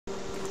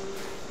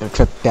Gonna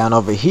truck down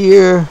over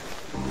here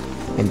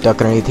and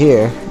duck underneath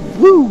here.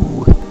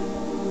 Woo!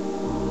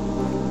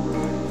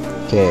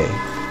 Okay.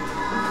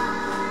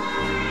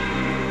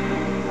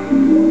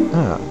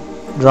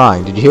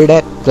 Drawing. Did you hear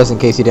that? Just in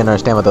case you didn't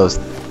understand what those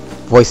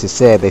voices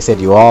said, they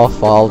said you all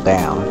fall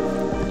down.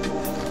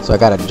 So I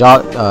got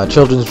a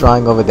children's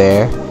drawing over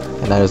there,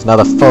 and there's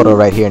another photo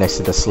right here next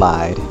to the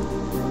slide.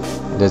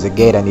 There's a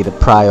gate I need to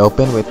pry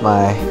open with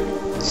my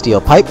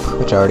steel pipe,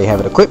 which I already have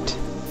it equipped.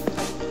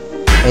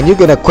 And you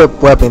can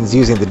equip weapons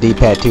using the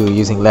D-pad too,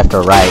 using left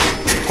or right,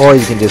 or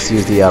you can just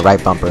use the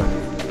right bumper,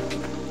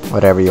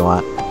 whatever you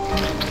want.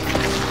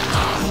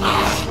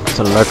 There's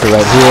a lurker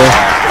right here.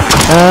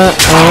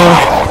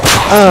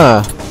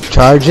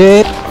 Charge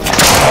it.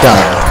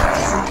 Done.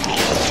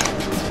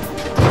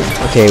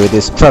 Okay, with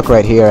this truck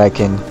right here, I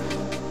can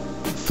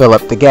fill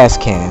up the gas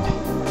can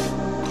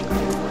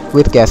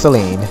with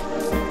gasoline.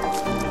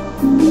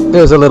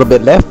 There's a little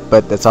bit left,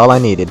 but that's all I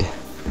needed.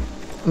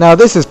 Now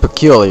this is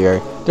peculiar.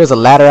 There's a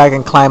ladder I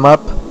can climb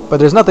up, but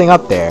there's nothing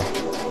up there.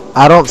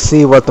 I don't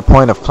see what the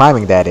point of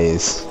climbing that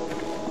is.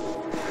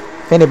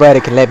 If anybody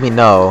can let me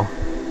know,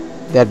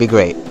 that'd be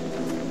great.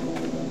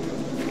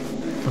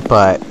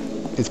 But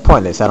it's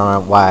pointless. I don't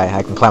know why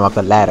I can climb up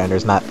the ladder and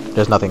there's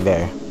nothing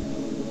there.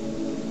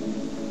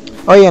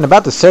 Oh yeah, and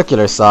about the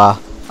circular saw,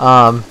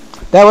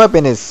 that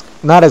weapon is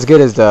not as good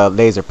as the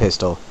laser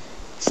pistol.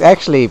 It's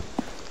actually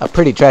a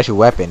pretty trashy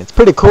weapon. It's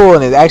pretty cool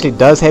and it actually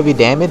does heavy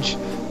damage,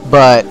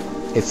 but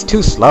it's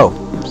too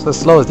slow. It's as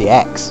slow as the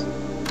axe.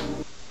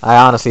 I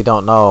honestly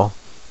don't know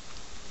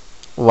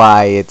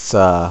why it's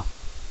a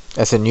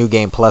new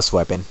game plus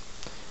weapon.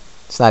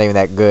 It's not even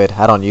that good.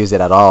 I don't use it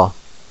at all.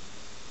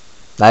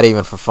 Not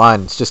even for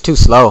fun. It's just too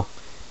slow.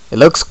 It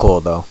looks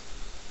cool though.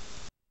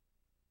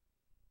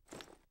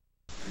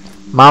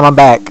 Mom, I'm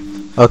back.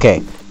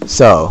 Okay,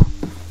 so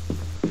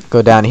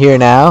go down here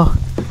now,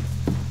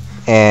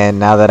 and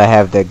now that I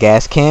have the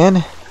gas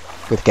can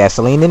with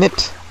gasoline in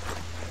it,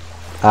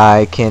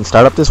 I can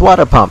start up this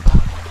water pump.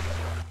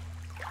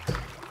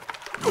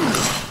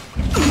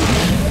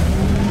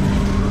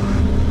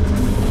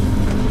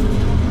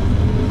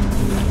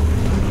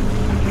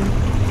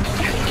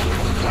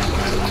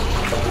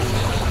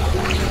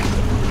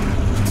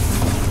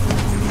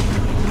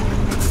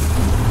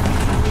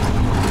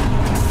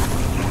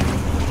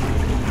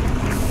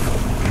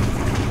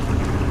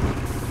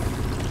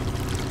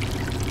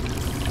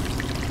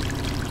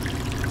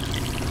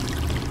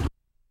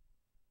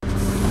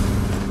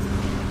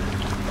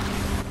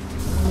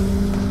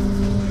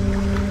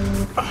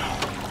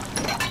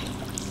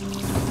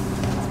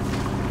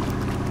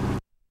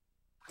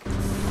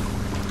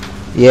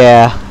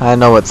 Yeah, I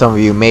know what some of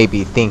you may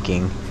be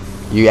thinking.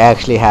 You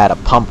actually had to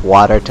pump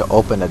water to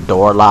open a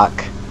door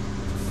lock.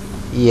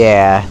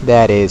 Yeah,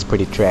 that is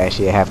pretty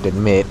trashy, I have to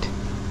admit.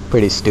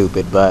 Pretty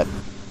stupid, but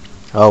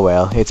oh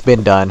well, it's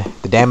been done.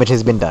 The damage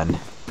has been done.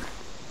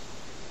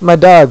 My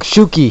dog,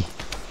 Shuki!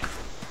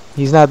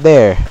 He's not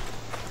there.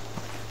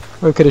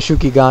 Where could a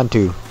Shuki gone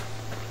to?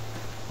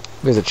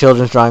 There's a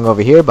children's drawing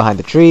over here behind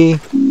the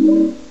tree.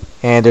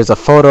 And there's a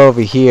photo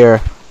over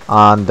here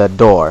on the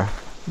door.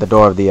 The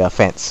door of the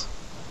fence.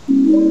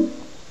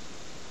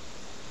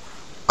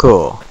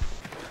 Cool.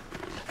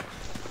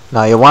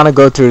 Now you want to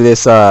go through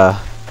this the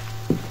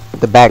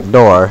back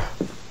door,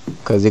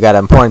 because you got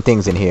important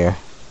things in here.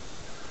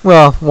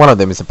 Well, one of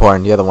them is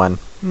important, the other one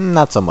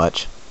not so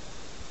much,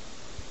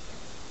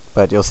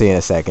 but you'll see in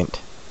a second.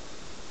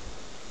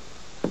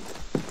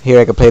 Here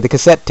I can play the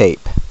cassette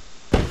tape.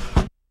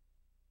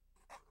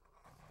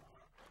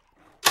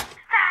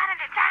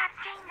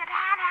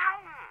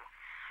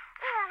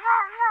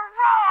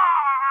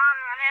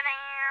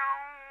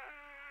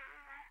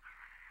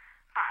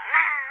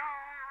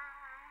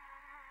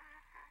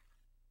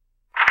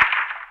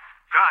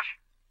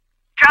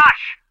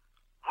 Josh!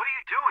 What are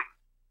you doing?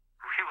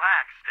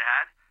 Relax,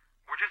 Dad.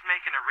 We're just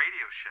making a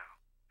radio show.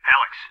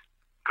 Alex,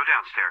 go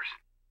downstairs.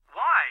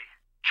 Why?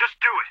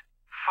 Just do it.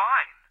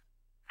 Fine.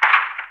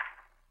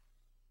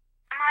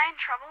 Am I in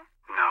trouble?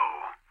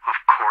 No, of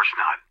course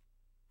not.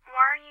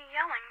 Why are you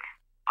yelling?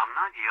 I'm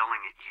not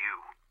yelling at you.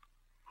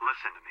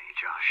 Listen to me,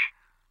 Josh.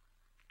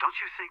 Don't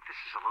you think this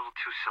is a little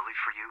too silly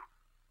for you?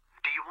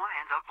 Do you want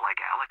to end up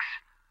like Alex,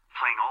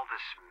 playing all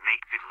this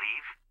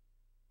make-believe?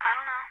 I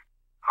don't know.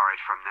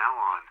 Alright, from now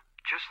on,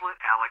 just let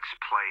Alex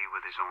play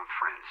with his own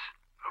friends,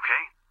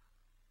 okay?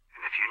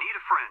 And if you need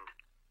a friend,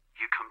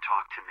 you come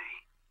talk to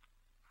me.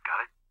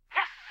 Got it?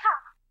 Yes, sir!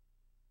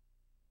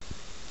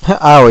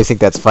 I always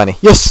think that's funny.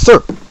 Yes,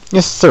 sir!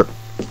 Yes, sir!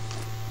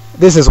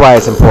 This is why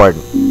it's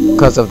important,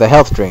 because of the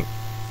health drink.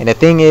 And the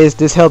thing is,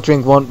 this health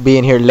drink won't be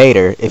in here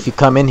later if you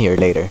come in here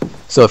later.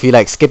 So if you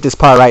like skip this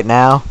part right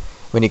now,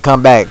 when you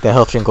come back, the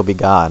health drink will be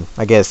gone.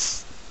 I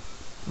guess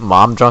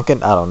Mom drunk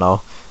it? I don't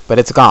know. But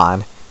it's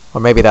gone. Or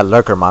maybe that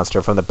lurker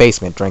monster from the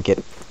basement drank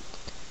it.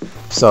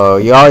 So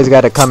you always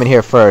got to come in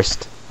here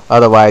first.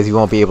 Otherwise you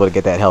won't be able to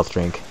get that health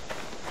drink.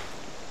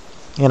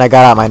 And I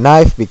got out my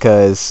knife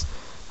because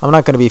I'm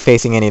not going to be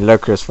facing any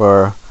lurkers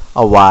for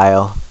a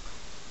while.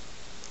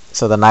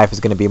 So the knife is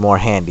going to be more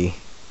handy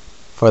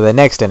for the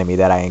next enemy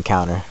that I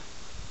encounter.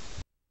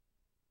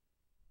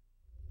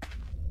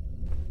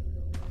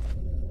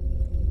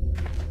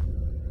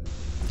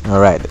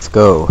 Alright, let's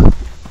go.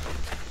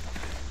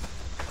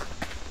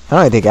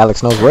 I don't think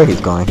Alex knows where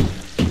he's going.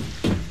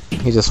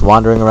 He's just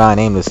wandering around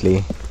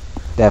aimlessly.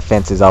 That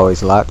fence is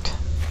always locked.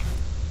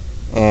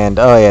 And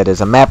oh yeah,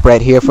 there's a map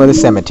right here for the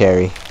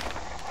cemetery.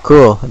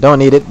 Cool. Don't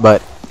need it,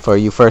 but for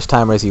you first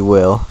timers you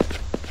will.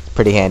 It's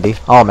pretty handy.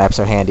 All maps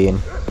are handy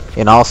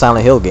in all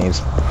Silent Hill games,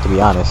 to be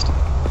honest.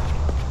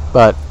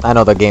 But I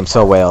know the game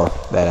so well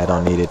that I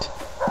don't need it.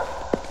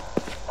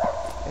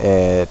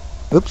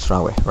 Oops,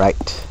 wrong way.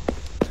 Right.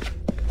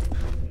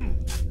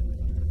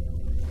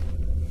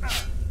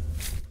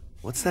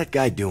 What's that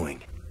guy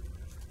doing?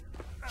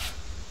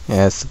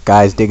 Yes,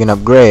 guy's digging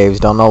up graves.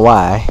 Don't know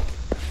why.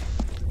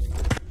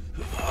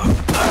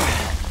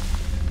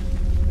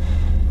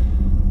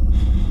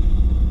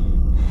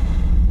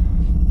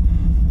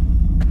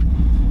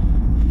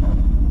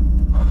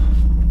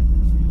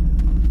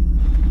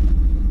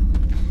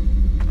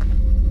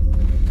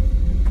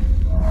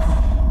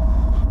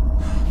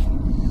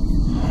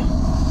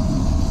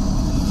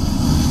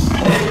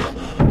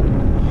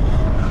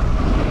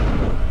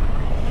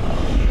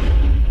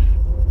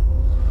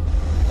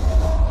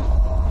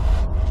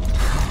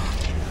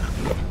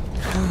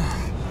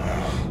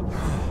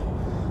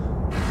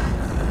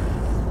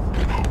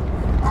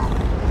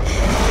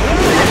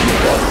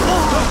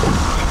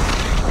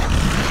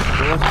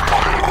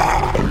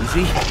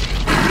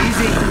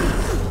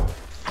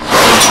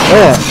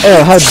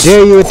 How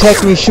dare you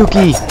attack me,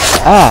 Shuki!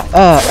 I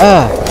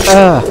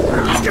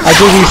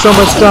gave you so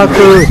much dog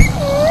food!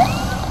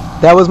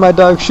 That was my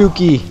dog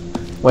Shuki!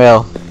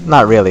 Well,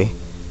 not really.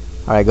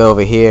 Alright, go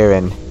over here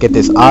and get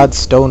this odd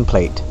stone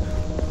plate.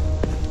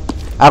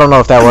 I don't know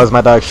if that was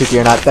my dog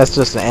Shuki or not. That's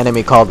just an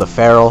enemy called the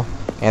Feral,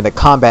 and the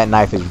combat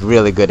knife is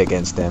really good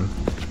against them.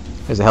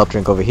 There's a health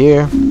drink over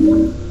here.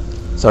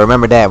 So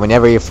remember that,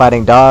 whenever you're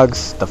fighting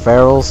dogs, the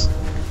Ferals,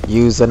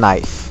 use a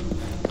knife.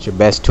 It's your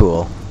best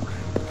tool.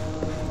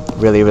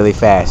 Really, really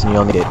fast, and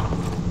you'll need it.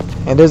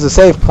 And there's a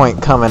save point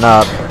coming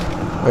up.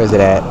 Where is it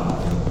at?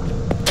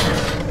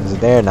 Is it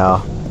there?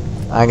 No.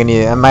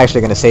 I'm actually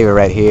gonna save it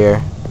right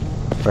here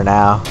for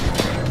now.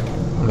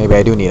 Maybe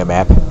I do need a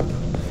map.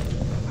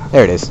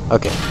 There it is.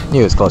 Okay,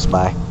 knew it was close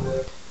by.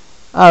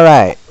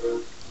 Alright.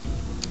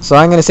 So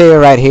I'm gonna save it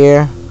right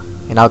here,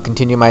 and I'll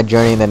continue my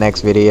journey in the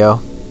next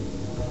video.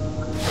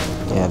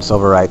 Yeah, just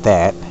overwrite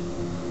that.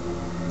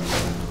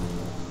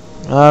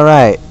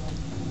 Alright.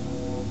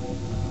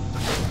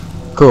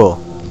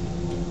 Cool.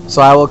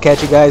 So I will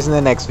catch you guys in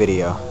the next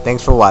video.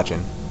 Thanks for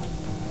watching.